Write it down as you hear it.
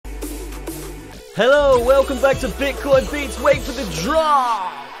Hello, welcome back to Bitcoin Beats. Wait for the draw.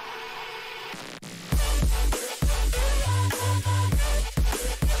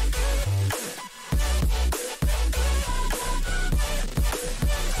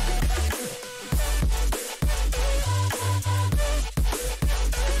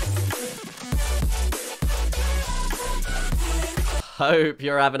 Hope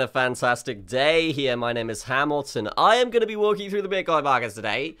you're having a fantastic day here. My name is Hamilton. I am going to be walking through the Bitcoin markets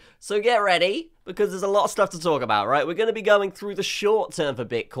today, so get ready, because there's a lot of stuff to talk about, right? We're going to be going through the short term for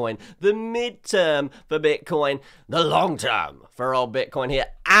Bitcoin, the mid term for Bitcoin, the long term for old Bitcoin here,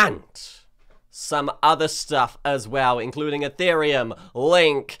 and some other stuff as well, including Ethereum,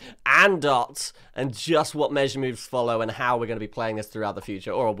 Link, and DOT, and just what measure moves follow and how we're going to be playing this throughout the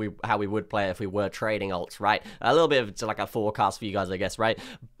future, or how we would play it if we were trading alts, right? A little bit of like a forecast for you guys, I guess, right?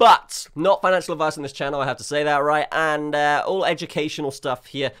 But not financial advice on this channel, I have to say that, right? And all educational stuff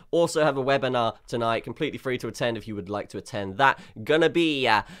here. Also have a webinar tonight, completely free to attend if you would like to attend that. Gonna be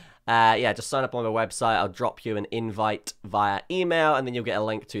yeah, just sign up on my website. I'll drop you an invite via email, and then you'll get a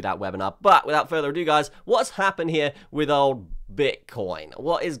link to that webinar. But without further ado, guys, what's happened here with old Bitcoin?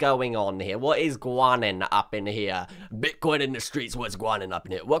 What is going on here? What is guanin up in here? Bitcoin in the streets, what's guanin up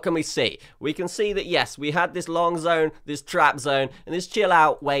in here? What can we see? We can see that, yes, we had this long zone, this trap zone, and this chill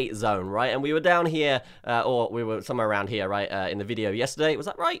out wait zone, right? And we were down here, or we were somewhere around here, right, in the video yesterday. Was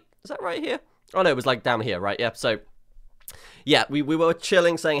that right? Is that right here? Oh, no, it was like down here, right? Yeah, so yeah, we were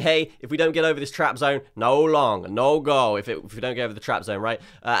chilling, saying, hey, if we don't get over this trap zone, no long, no go, if we don't get over the trap zone, right?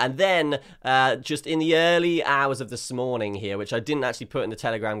 And then, just in the early hours of this morning here, which I didn't actually put in the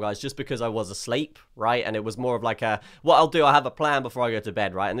Telegram, guys, just because I was asleep, right? And it was more of like what I'll do, I have a plan before I go to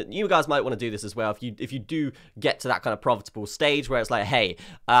bed, right? And you guys might want to do this as well, if you do get to that kind of profitable stage where it's like, hey,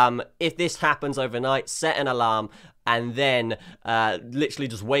 if this happens overnight, set an alarm, and then literally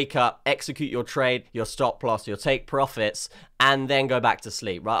just wake up, execute your trade, your stop loss, your take profits, and then go back to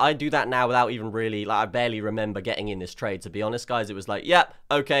sleep, right? I do that now without even really, like, I barely remember getting in this trade, to be honest, guys. It was like, yep,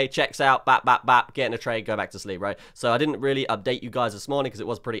 okay, checks out, bap, get in a trade, go back to sleep, right? So I didn't really update you guys this morning because it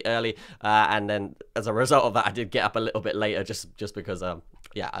was pretty early, and then as a result of that, I did get up a little bit later just because,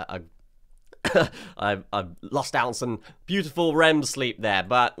 yeah, I've lost out on some beautiful REM sleep there,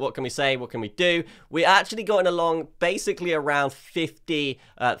 but what can we say? What can we do? We're actually going along basically around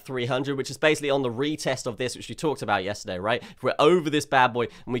 50,300, which is basically on the retest of this, which we talked about yesterday, right? If we're over this bad boy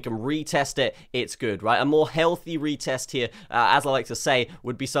and we can retest it, it's good, right? A more healthy retest here, as I like to say,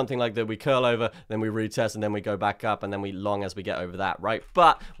 would be something like that. We curl over, then we retest, and then we go back up, and then we long as we get over that, right?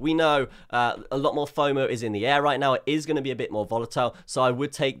 But we know a lot more FOMO is in the air right now. It is going to be a bit more volatile, so I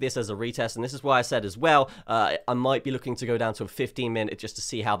would take this as a retest, and this is why I said as well, I might be looking to go down to a 15-minute just to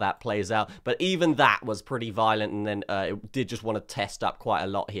see how that plays out. But even that was pretty violent, and then it did just want to test up quite a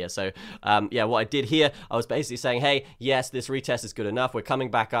lot here. So yeah, what I did here, I was basically saying, hey, yes, this retest is good enough. We're coming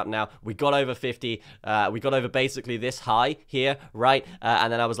back up now. We got over 50. We got over basically this high here, right?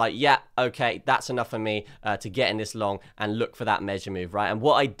 And then I was like, yeah, okay, that's enough for me to get in this long and look for that measure move, right? And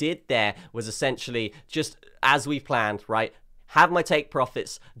what I did there was essentially just as we planned, right? Have my take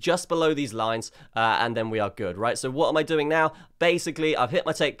profits just below these lines, and then we are good, right? So what am I doing now? Basically, I've hit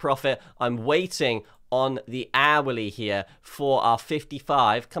my take profit. I'm waiting on the hourly here for our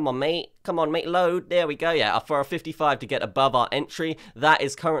 55. Come on, mate. Come on, mate. Load. There we go. Yeah, for our 55 to get above our entry. That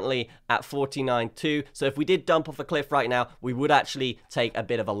is currently at 49.2. So if we did dump off a cliff right now, we would actually take a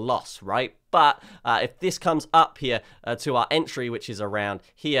bit of a loss, right? But if this comes up here to our entry, which is around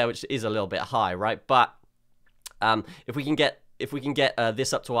here, which is a little bit high, right? But if we can get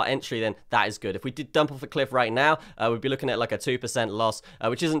this up to our entry, then that is good. If we did dump off a cliff right now, we'd be looking at like a 2% loss,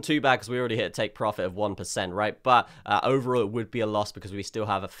 which isn't too bad because we already hit a take profit of 1%, right? But overall, it would be a loss because we still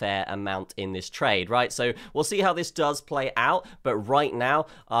have a fair amount in this trade, right? So we'll see how this does play out. But right now,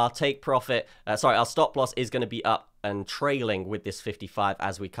 our take profit, our stop loss is going to be up and trailing with this 55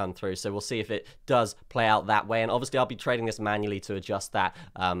 as we come through. So we'll see if it does play out that way. And obviously, I'll be trading this manually to adjust that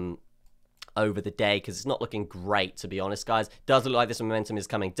over the day, because it's not looking great, to be honest, guys. Does look like this momentum is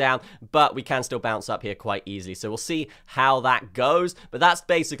coming down, but we can still bounce up here quite easily. So we'll see how that goes, but that's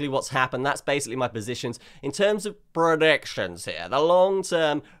basically what's happened. That's basically my positions. In terms of predictions here, the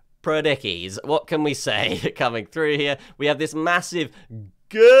long-term predickies, what can we say coming through here? We have this massive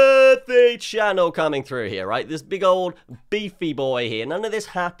girthy channel coming through here, right? This big old beefy boy here. None of this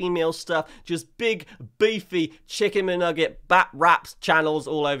Happy Meal stuff. Just big, beefy chicken McNugget bat wraps channels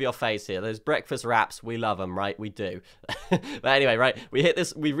all over your face here. Those breakfast wraps, we love them, right? We do. But anyway, right? We hit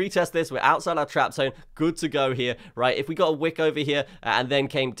this, we retest this. We're outside our trap zone. Good to go here, right? If we got a wick over here and then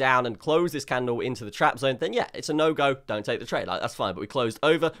came down and closed this candle into the trap zone, then yeah, it's a no-go. Don't take the trade. Like, that's fine. But we closed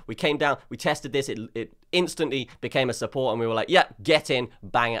over. We came down. We tested this. It instantly became a support, and we were like, yeah, get in,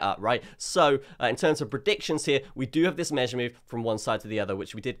 bang it up, right? So in terms of predictions here, we do have this measure move from one side to the other,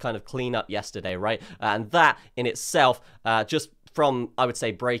 which we did kind of clean up yesterday, right? And that in itself, just from, I would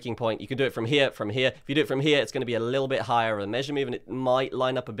say, breaking point, you can do it from here, from here. If you do it from here, it's going to be a little bit higher of a measure move, and it might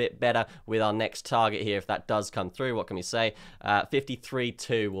line up a bit better with our next target here if that does come through. What can we say?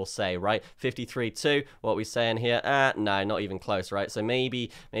 53.2, we'll say, right? 53.2, what are we saying here? No, not even close, right? So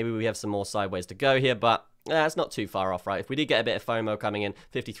maybe we have some more sideways to go here, but it's not too far off, right? If we did get a bit of FOMO coming in,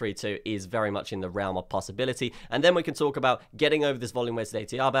 53.2 is very much in the realm of possibility. And then we can talk about getting over this volume weighted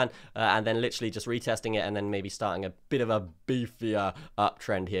ATR band and then literally just retesting it and then maybe starting a bit of a beefier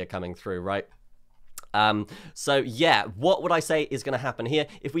uptrend here coming through, right? So yeah, what would I say is going to happen here?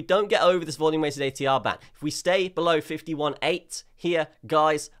 If we don't get over this volume weighted ATR band, if we stay below 51.8 here,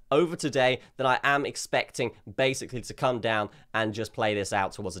 guys, over today, then I am expecting basically to come down and just play this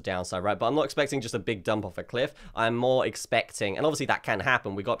out towards the downside, right? But I'm not expecting just a big dump off a cliff. I'm more expecting, and obviously that can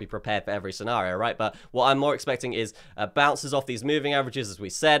happen, we got to be prepared for every scenario, right? But what I'm more expecting is bounces off these moving averages, as we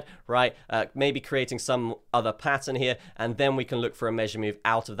said, right? Maybe creating some other pattern here, and then we can look for a measure move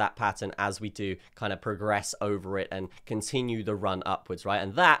out of that pattern as we do kind of progress over it and continue the run upwards, right?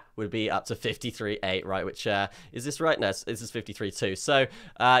 And that would be up to 53.8, right? Which, is this right? No, this is 53.2. So,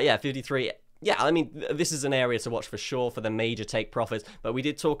 yeah, 53. Yeah, I mean, this is an area to watch for sure for the major take profits. But we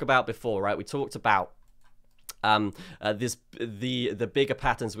did talk about before, right? We talked about the bigger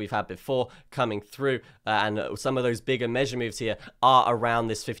patterns we've had before coming through, and some of those bigger measure moves here are around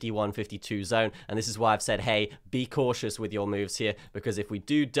this 51, 52 zone. And this is why I've said, hey, be cautious with your moves here, because if we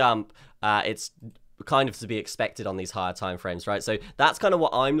do dump, it's kind of to be expected on these higher time frames, right? So that's kind of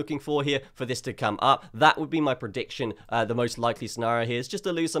what I'm looking for here for this to come up. That would be my prediction. The most likely scenario here is just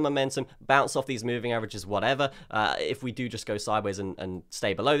to lose some momentum, bounce off these moving averages, whatever. If we do just go sideways and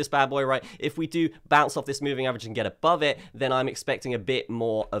stay below this bad boy, right? If we do bounce off this moving average and get above it, then I'm expecting a bit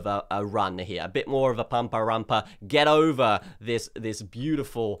more of a run here, a bit more of a pumper, get over this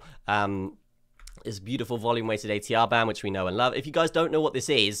beautiful volume weighted ATR band, which we know and love. If you guys don't know what this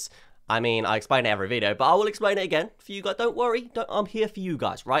is, I mean, I explain it every video, but I will explain it again for you guys. Don't worry. I'm here for you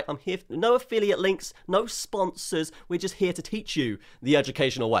guys, right? I'm here. No affiliate links, no sponsors. We're just here to teach you the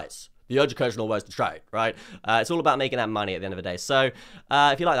educational ways. The educational ways to trade, right? It's all about making that money at the end of the day. So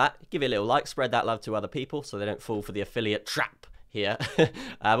if you like that, give it a little like. Spread that love to other people so they don't fall for the affiliate trap here.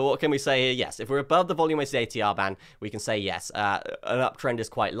 But what can we say here? Yes, if we're above the volume weighted ATR band, we can say yes, an uptrend is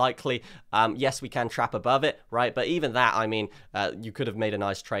quite likely. Yes, we can trap above it, right? But even that, I mean, you could have made a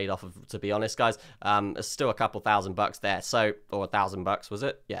nice trade off of, to be honest, guys. There's still a couple $1,000 there, so, or $1,000, was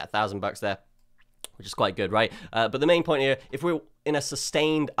it? Yeah, $1,000 there, which is quite good, right? But the main point here, if we're in a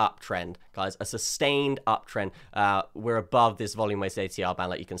sustained uptrend, guys, a sustained uptrend, we're above this volume weighted ATR band,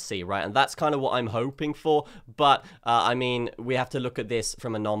 like you can see, right? And that's kind of what I'm hoping for. But I mean, we have to look at this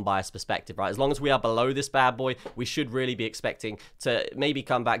from a non-biased perspective, right? As long as we are below this bad boy, we should really be expecting to maybe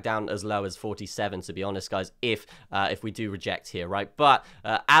come back down as low as 47, to be honest, guys, if we do reject here, right? But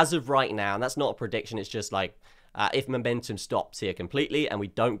as of right now, and that's not a prediction, it's just like, if momentum stops here completely and we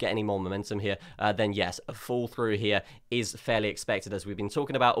don't get any more momentum here, then yes, a fall through here is fairly expected, as we've been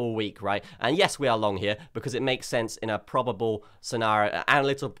talking about all week, right? And yes, we are long here because it makes sense in a probable scenario,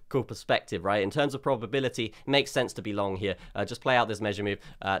 analytical perspective, right? In terms of probability, it makes sense to be long here. Just play out this measure move,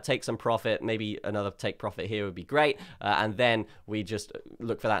 take some profit, maybe another take profit here would be great, and then we just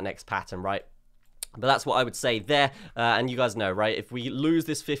look for that next pattern, right? But that's what I would say there, and you guys know, right? If we lose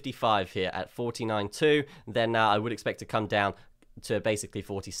this 55 here at 49.2, then I would expect to come down to basically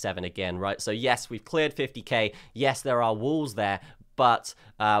 47 again, right? So yes, we've cleared 50k. Yes, there are walls there, but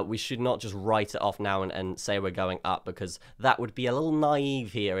we should not just write it off now and say we're going up, because that would be a little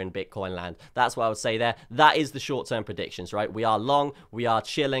naive here in Bitcoin land. That's what I would say there. That is the short-term predictions, right? We are long, we are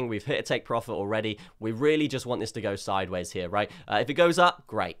chilling, we've hit a take profit already. We really just want this to go sideways here, right? If it goes up,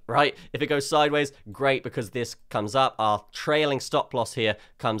 great, right? If it goes sideways, great, because this comes up. Our trailing stop loss here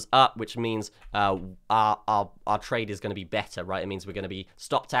comes up, which means our trade is going to be better, right? It means we're going to be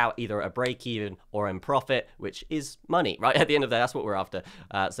stopped out either at a break even or in profit, which is money, right? At the end of the day, that's what we're after.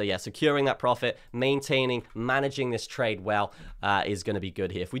 So yeah, securing that profit, maintaining, managing this trade well is going to be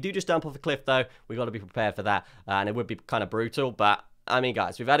good here. If we do just dump off a cliff though, we got to be prepared for that, and it would be kind of brutal, but I mean,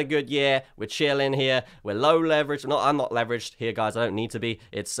 guys, we've had a good year. We're chilling here. We're low leverage. I'm not leveraged here, guys. I don't need to be.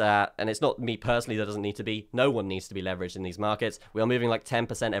 It's and it's not me personally that doesn't need to be. No one needs to be leveraged in these markets. We are moving like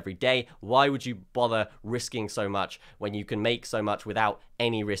 10% every day. Why would you bother risking so much when you can make so much without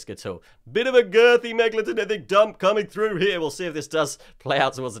any risk at all? Bit of a girthy megalithonic dump coming through here. We'll see if this does play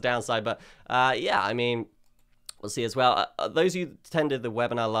out towards the downside. But yeah, I mean, we'll see as well. Those who attended the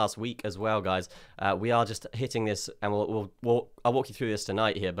webinar last week as well, guys, we are just hitting this, and I'll walk you through this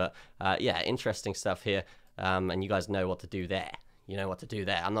tonight here. But yeah, interesting stuff here, and you guys know what to do there. You know what to do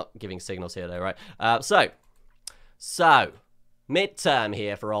there. I'm not giving signals here, though, right? So midterm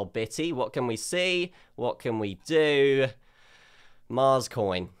here for old Bitty. What can we see? What can we do? Mars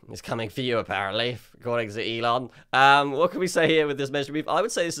coin is coming for you, apparently, according to Elon. What can we say here with this measure move? I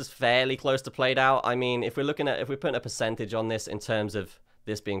would say this is fairly close to played out. I mean, if we're putting a percentage on this in terms of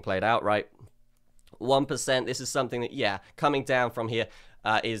this being played out, right? 1%, this is something that, yeah, coming down from here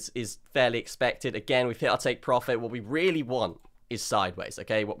is fairly expected. Again, we've hit our take profit. What we really want is sideways,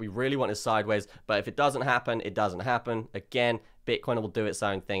 okay? What we really want is sideways, but if it doesn't happen, it doesn't happen. Again, Bitcoin will do its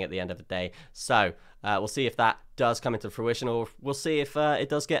own thing at the end of the day. So we'll see if that does come into fruition, or we'll see if it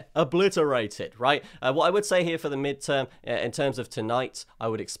does get obliterated, right? What I would say here for the midterm, in terms of tonight, I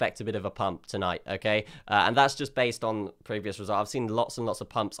would expect a bit of a pump tonight, okay? And that's just based on previous results. I've seen lots and lots of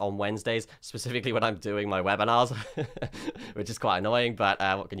pumps on Wednesdays, specifically when I'm doing my webinars, which is quite annoying, but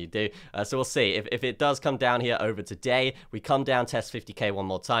what can you do? So we'll see. If it does come down here over today, we come down, test 50K one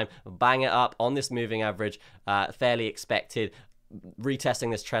more time, bang it up on this moving average, fairly expected.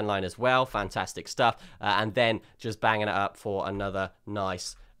 Retesting this trend line as well, fantastic stuff, and then just banging it up for another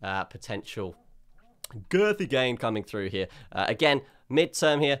nice potential girthy gain coming through here. Again,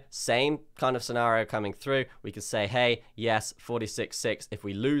 midterm here, same kind of scenario coming through. We could say, hey, yes, 46.6. If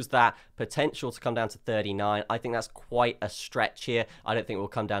we lose that, potential to come down to 39. I think that's quite a stretch here. I don't think we'll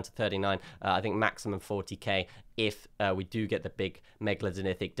come down to 39. I think maximum 40K if we do get the big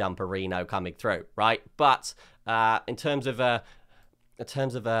megalithonic dumperino coming through, right? But in terms of a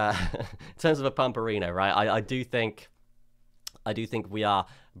pumperino, right? I do think we are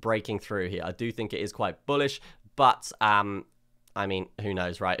breaking through here. I do think it is quite bullish, but I mean, who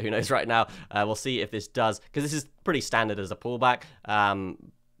knows, right? Who knows right now? We'll see if this does, because this is pretty standard as a pullback.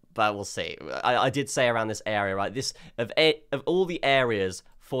 But we'll see. I did say around this area, right? This of all the areas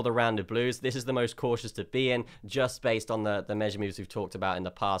for the rounded blues, this is the most cautious to be in, just based on the measure moves we've talked about in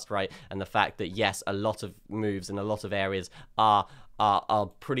the past, right? And the fact that, yes, a lot of moves in a lot of areas are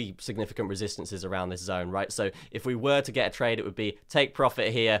pretty significant resistances around this zone, right? So if we were to get a trade, it would be take profit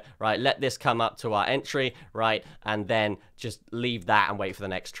here, right? Let this come up to our entry, right? And then just leave that and wait for the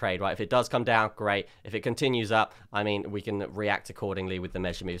next trade, right? If it does come down, great. If it continues up, I mean, we can react accordingly with the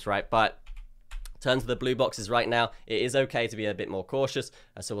measure moves, right? But in terms of the blue boxes right now, it is okay to be a bit more cautious.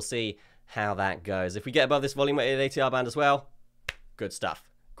 So we'll see how that goes. If we get above this volume weighted ATR band as well, good stuff.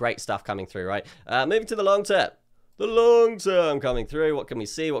 Great stuff coming through, right? Moving to the long term. The long term coming through. What can we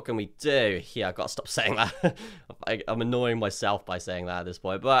see? What can we do? Yeah, I've got to stop saying that. I'm annoying myself by saying that at this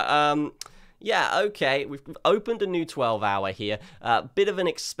point. But, yeah, okay. We've opened a new 12-hour here. Bit of an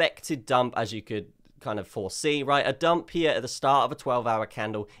expected dump, as you could kind of foresee, right? A dump here at the start of a 12-hour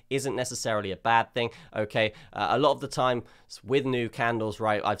candle isn't necessarily a bad thing, okay? A lot of the time with new candles,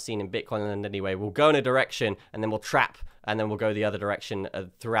 right, I've seen in Bitcoin and anyway, we'll go in a direction and then we'll trap and then we'll go the other direction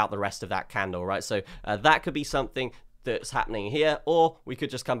throughout the rest of that candle, right? So that could be something that's happening here, or we could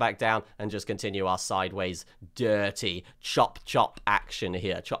just come back down and just continue our sideways dirty chop action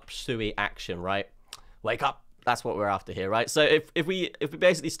here, chop suey action, right? Wake up. That's what we're after here, right? So if we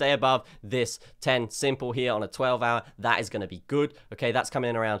basically stay above this 10 simple here on a 12-hour, that is going to be good. Okay, that's coming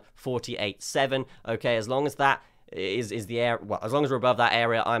in around 48.7. Okay, as long as that is the area, well, as long as we're above that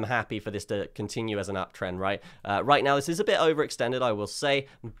area, I'm happy for this to continue as an uptrend, right? Right now, this is a bit overextended, I will say,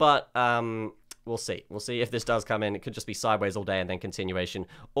 but we'll see. We'll see if this does come in. It could just be sideways all day and then continuation,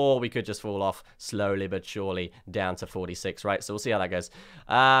 or we could just fall off slowly but surely down to 46, right? So we'll see how that goes.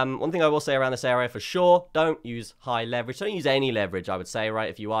 One thing I will say around this area for sure, don't use high leverage. Don't use any leverage, I would say, right?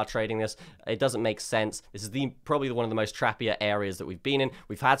 If you are trading this, it doesn't make sense. This is probably one of the most trappier areas that we've been in.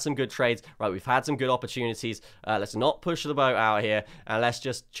 We've had some good trades, right? We've had some good opportunities. Let's not push the boat out here, and let's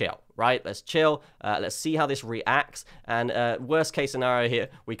just chill. Right, let's chill. Let's see how this reacts. And worst case scenario here,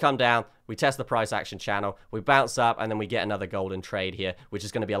 we come down, we test the price action channel, we bounce up, and then we get another golden trade here, which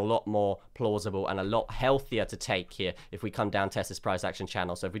is going to be a lot more plausible and a lot healthier to take here if we come down, test this price action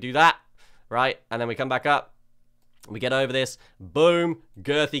channel. So if we do that, right, and then we come back up, We get over this, boom,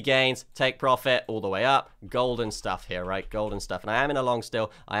 girthy gains, take profit all the way up, golden stuff here, right? Golden stuff. And I am in a long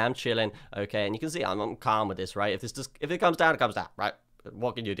still, I am chilling, okay? And you can see I'm calm with this, right? If it comes down, it comes down, right?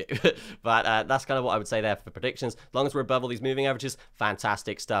 What can you do? But that's kind of what I would say there for predictions. As long as we're above all these moving averages,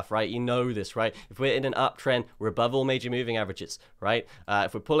 fantastic stuff, right? You know this, right? If we're in an uptrend, we're above all major moving averages, right?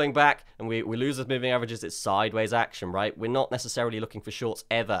 If we're pulling back and we lose those moving averages, it's sideways action, right? We're not necessarily looking for shorts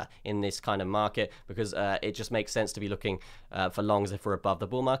ever in this kind of market because it just makes sense to be looking for longs if we're above the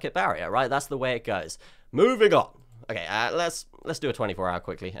bull market barrier, right? That's the way it goes. Moving on. Okay, let's do a 24-hour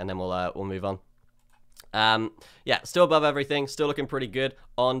quickly, and then we'll move on. Yeah, still above everything, still looking pretty good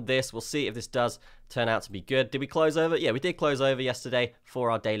on this. We'll see if this does turn out to be good. Did we close over? Yeah, we did close over yesterday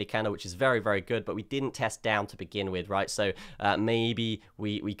for our daily candle, which is very, very good, but we didn't test down to begin with, right? So maybe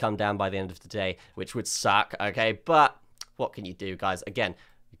we come down by the end of the day, which would suck, okay? But what can you do, guys? Again,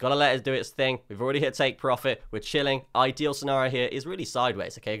 you've got to let it do its thing. We've already hit take profit. We're chilling. Ideal scenario here is really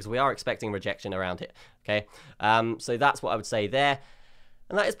sideways, okay? Because we are expecting rejection around here, okay? So that's what I would say there.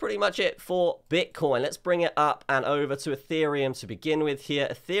 And that is pretty much it for Bitcoin. Let's bring it up and over to Ethereum to begin with here.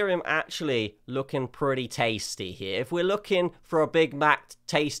 Ethereum actually looking pretty tasty here. If we're looking for a Big Mac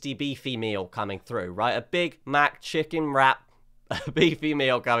tasty beefy meal coming through, right? A Big Mac chicken wrap beefy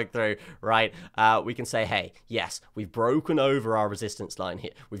meal coming through, right? We can say, hey, yes, we've broken over our resistance line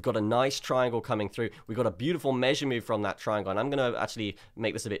here. We've got a nice triangle coming through. We've got a beautiful measure move from that triangle. And I'm going to actually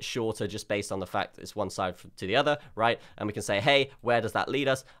make this a bit shorter just based on the fact that it's one side to the other, right? And we can say, hey, where does that lead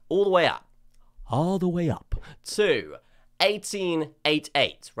us? All the way up. All the way up to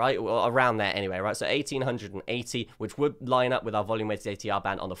 1888, right? Well, around there anyway, right? So 1880, which would line up with our volume weighted ATR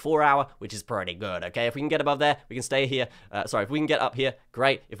band on the 4 hour, which is pretty good, okay? If we can get above there, we can stay here. If we can get up here,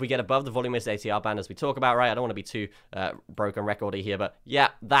 great. If we get above the volume weighted ATR band as we talk about, right? I don't want to be too broken recordy here, but yeah,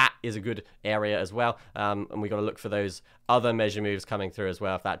 that is a good area as well. And we got to look for those other measure moves coming through as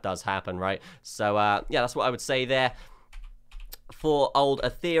well if that does happen, right? So yeah, that's what I would say there for old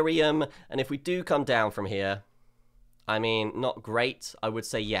Ethereum. And if we do come down from here, I mean, not great. I would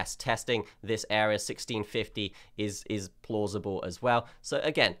say yes, testing this area 1650 is plausible as well. So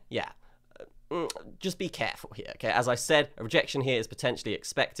again, yeah, just be careful here, okay? As I said, a rejection here is potentially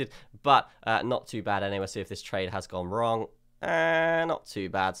expected, but not too bad anyway. See if this trade has gone wrong. Not too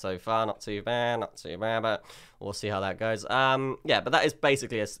bad so far, not too bad, but we'll see how that goes. Yeah, but that is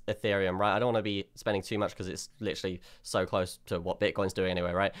basically Ethereum, right? I don't want to be spending too much because it's literally so close to what Bitcoin's doing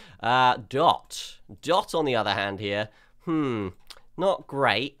anyway, right? Dot on the other hand here, not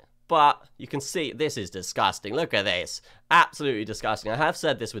great, but you can see this is disgusting. Look at this, absolutely disgusting. I have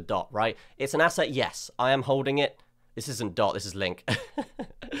said this with Dot, right? It's an asset, yes, I am holding it. This isn't Dot, this is Link.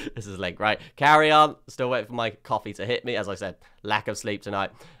 This is Link, right? Carry on. Still waiting for my coffee to hit me. As I said, lack of sleep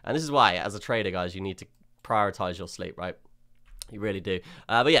tonight. And this is why, as a trader, guys, you need to prioritize your sleep, right? You really do.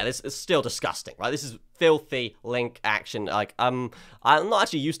 But yeah, this is still disgusting, right? This is filthy Link action. Like, I'm not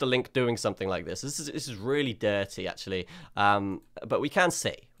actually used to Link doing something like this. This is really dirty, actually. But we can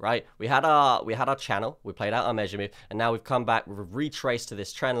see, right? We had our channel, we played out our measure move, and now we've come back, we've retraced to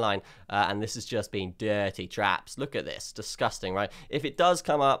this trend line, and this is just being dirty traps. Look at this, disgusting, right? If it does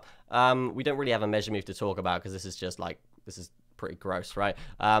come up, we don't really have a measure move to talk about because this is just like, this is pretty gross, right?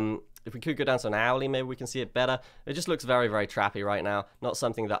 If we could go down to an hourly, maybe we can see it better. It just looks very, very trappy right now. Not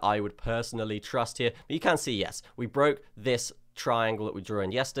something that I would personally trust here. But you can see, yes, we broke this triangle that we drew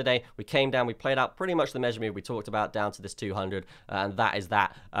in yesterday. We came down, we played out pretty much the measure move we talked about down to this 200, and that is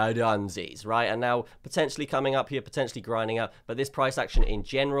that dunsies, right? And now potentially coming up here, potentially grinding up, but this price action in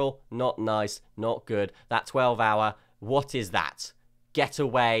general, not nice, not good. That 12-hour, what is that? Get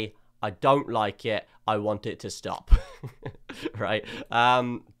away. I don't like it. I want it to stop, right?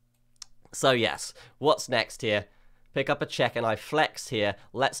 So yes, what's next here? Pick up a check and I flex here.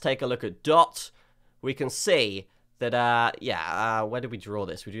 Let's take a look at Dot. We can see that, where did we draw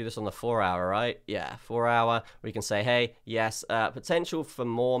this? We drew this on the 4 hour, right? Yeah, 4 hour. We can say, hey, yes, potential for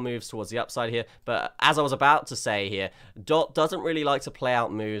more moves towards the upside here. But as I was about to say here, Dot doesn't really like to play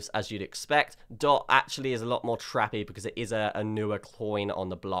out moves as you'd expect. Dot actually is a lot more trappy because it is a newer coin on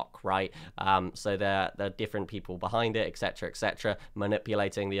the block, right? So there are different people behind it, etc.,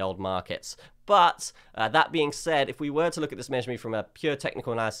 manipulating the old markets. But that being said, if we were to look at this measure move from a pure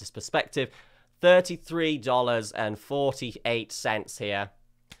technical analysis perspective, $33.48 here.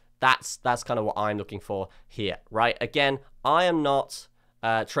 That's kind of what I'm looking for here, right? Again, I am not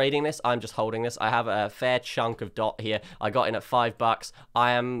trading this. I'm just holding this. I have a fair chunk of Dot here. I got in at $5.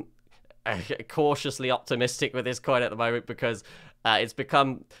 I am cautiously optimistic with this coin at the moment because it's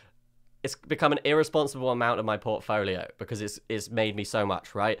become it's become an irresponsible amount of my portfolio because it's made me so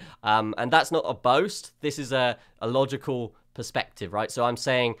much, right? And that's not a boast. This is a logical perspective, right? So I'm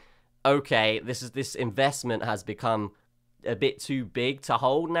saying, okay, this investment has become a bit too big to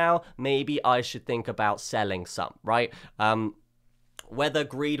hold now. Maybe I should think about selling some, right? Whether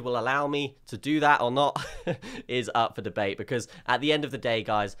greed will allow me to do that or not is up for debate, because at the end of the day,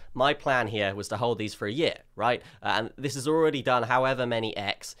 guys, my plan here was to hold these for a year, right? And this has already done however many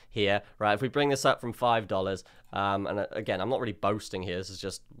X here, right? If we bring this up from $5, and again, I'm not really boasting here. This is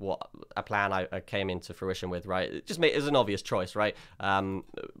just what a plan I came into fruition with, right? It just is an obvious choice, right?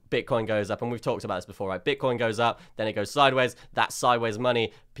 Bitcoin goes up, and we've talked about this before, right? Bitcoin goes up, then it goes sideways. That sideways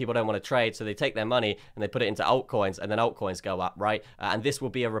money, people don't want to trade, so they take their money and they put it into altcoins, and then altcoins go up, right? And this will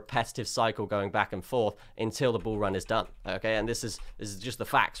be a repetitive cycle going back and forth until the bull run is done, okay? And this is just the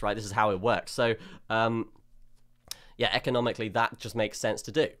facts, right? This is how it works. So, yeah, economically, that just makes sense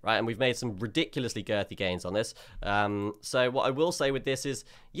to do, right? And we've made some ridiculously girthy gains on this. So what I will say with this is,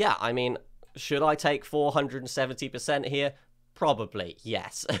 yeah, I mean, should I take 470% here? Probably,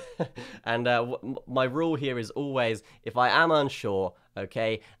 yes. And my rule here is always, if I am unsure,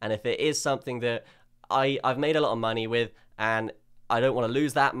 okay, and if it is something that I've made a lot of money with, and I don't want to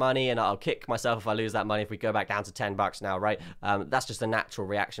lose that money, and I'll kick myself if I lose that money if we go back down to $10 now, right? That's just a natural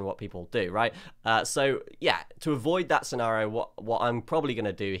reaction, what people do, right? So, yeah, to avoid that scenario, what I'm probably going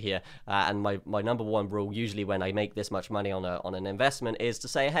to do here, and my number one rule, usually when I make this much money on an investment, is to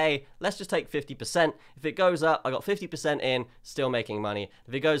say, hey, let's just take 50%. If it goes up, I got 50% in, still making money.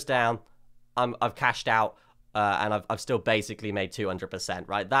 If it goes down, I've cashed out. And I've still basically made 200%,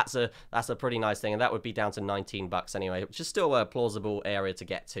 right? That's a pretty nice thing, and that would be down to $19 anyway, which is still a plausible area to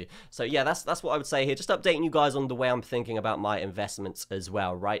get to. So yeah, that's what I would say here. Just updating you guys on the way I'm thinking about my investments as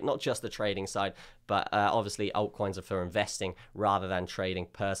well, right? Not just the trading side, but obviously altcoins are for investing rather than trading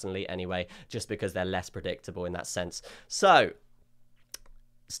personally anyway, just because they're less predictable in that sense. So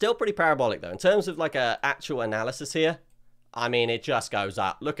still pretty parabolic though. In terms of like a actual analysis here, I mean, it just goes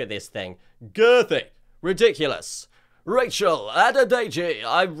up. Look at this thing. Girthy. Ridiculous. Rachel Adedeji.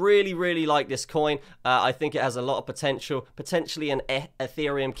 I really, really like this coin. I think it has a lot of potential. Potentially an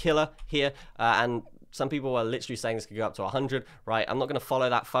Ethereum killer here. And some people are literally saying this could go up to 100, right? I'm not going to follow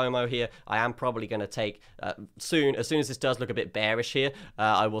that FOMO here. I am probably going to take as soon as this does look a bit bearish here,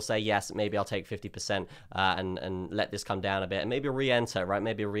 I will say yes, maybe I'll take 50% and let this come down a bit and maybe re-enter, right?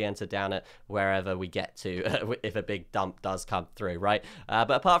 Maybe re-enter down at wherever we get to if a big dump does come through, right?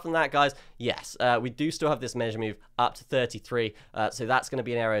 But apart from that, guys, yes, we do still have this measure move up to 33, so that's going to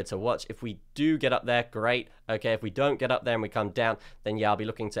be an area to watch. If we do get up there, great. Okay, if we don't get up there and we come down, then yeah, I'll be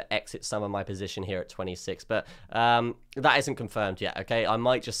looking to exit some of my position here at 26. But that isn't confirmed yet, okay? I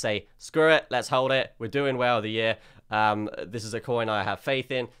might just say, screw it, let's hold it. We're doing well the year. This is a coin I have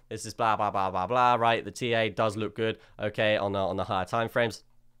faith in. This is blah, blah, blah, blah, blah, right? The TA does look good, okay, on the higher time frames.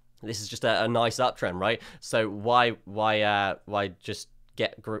 This is just a nice uptrend, right? So why just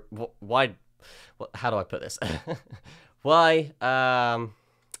get... Why... How do I put this? Why...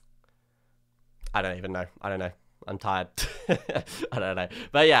 I don't even know. I don't know. I'm tired. I don't know.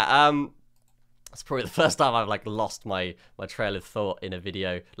 But yeah, it's probably the first time I've like lost my trail of thought in a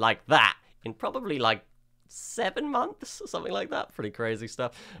video like that in probably like 7 months or something like that. Pretty crazy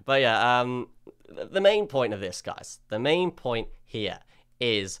stuff. But yeah, the main point of this, guys, the main point here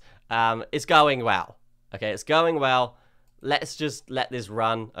is it's going well. Okay, it's going well. Let's just let this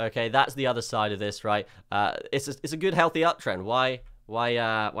run. Okay, that's the other side of this, right? It's a good healthy uptrend.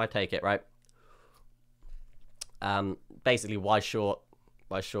 Why take it, right? Basically, why short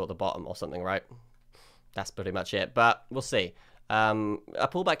the bottom or something, right? That's pretty much it, but we'll see. A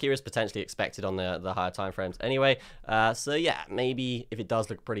pullback here is potentially expected on the higher time frames anyway. So yeah, maybe if it does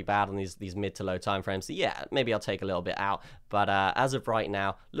look pretty bad on these mid to low time frames, so yeah, maybe I'll take a little bit out. But as of right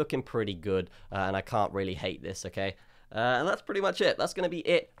now, looking pretty good, and I can't really hate this, okay? And that's pretty much it. That's going to be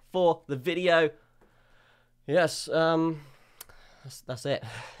it for the video. Yes, that's it.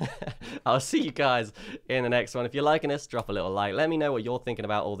 I'll see you guys in the next one. If you're liking this, drop a little like. Let me know what you're thinking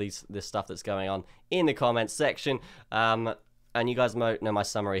about all this stuff that's going on in the comments section. And you guys know my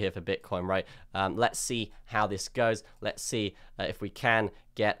summary here for Bitcoin, right? Let's see how this goes. Let's see if we can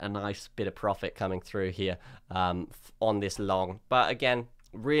get a nice bit of profit coming through here on this long. But again,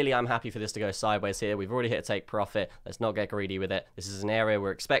 really, I'm happy for this to go sideways here. We've already hit a take profit. Let's not get greedy with it. This is an area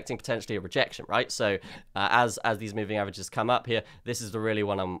we're expecting potentially a rejection, right? So as these moving averages come up here, this is the really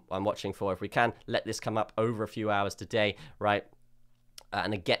one I'm watching for. If we can let this come up over a few hours today, right?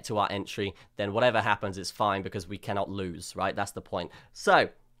 And then get to our entry, then whatever happens is fine because we cannot lose, right? That's the point. So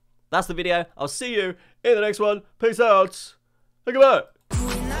that's the video. I'll see you in the next one. Peace out. Goodbye.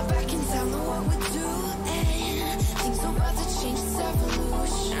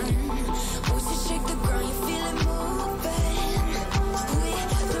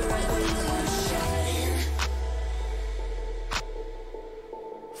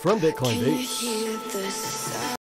 from Bitcoin Beats.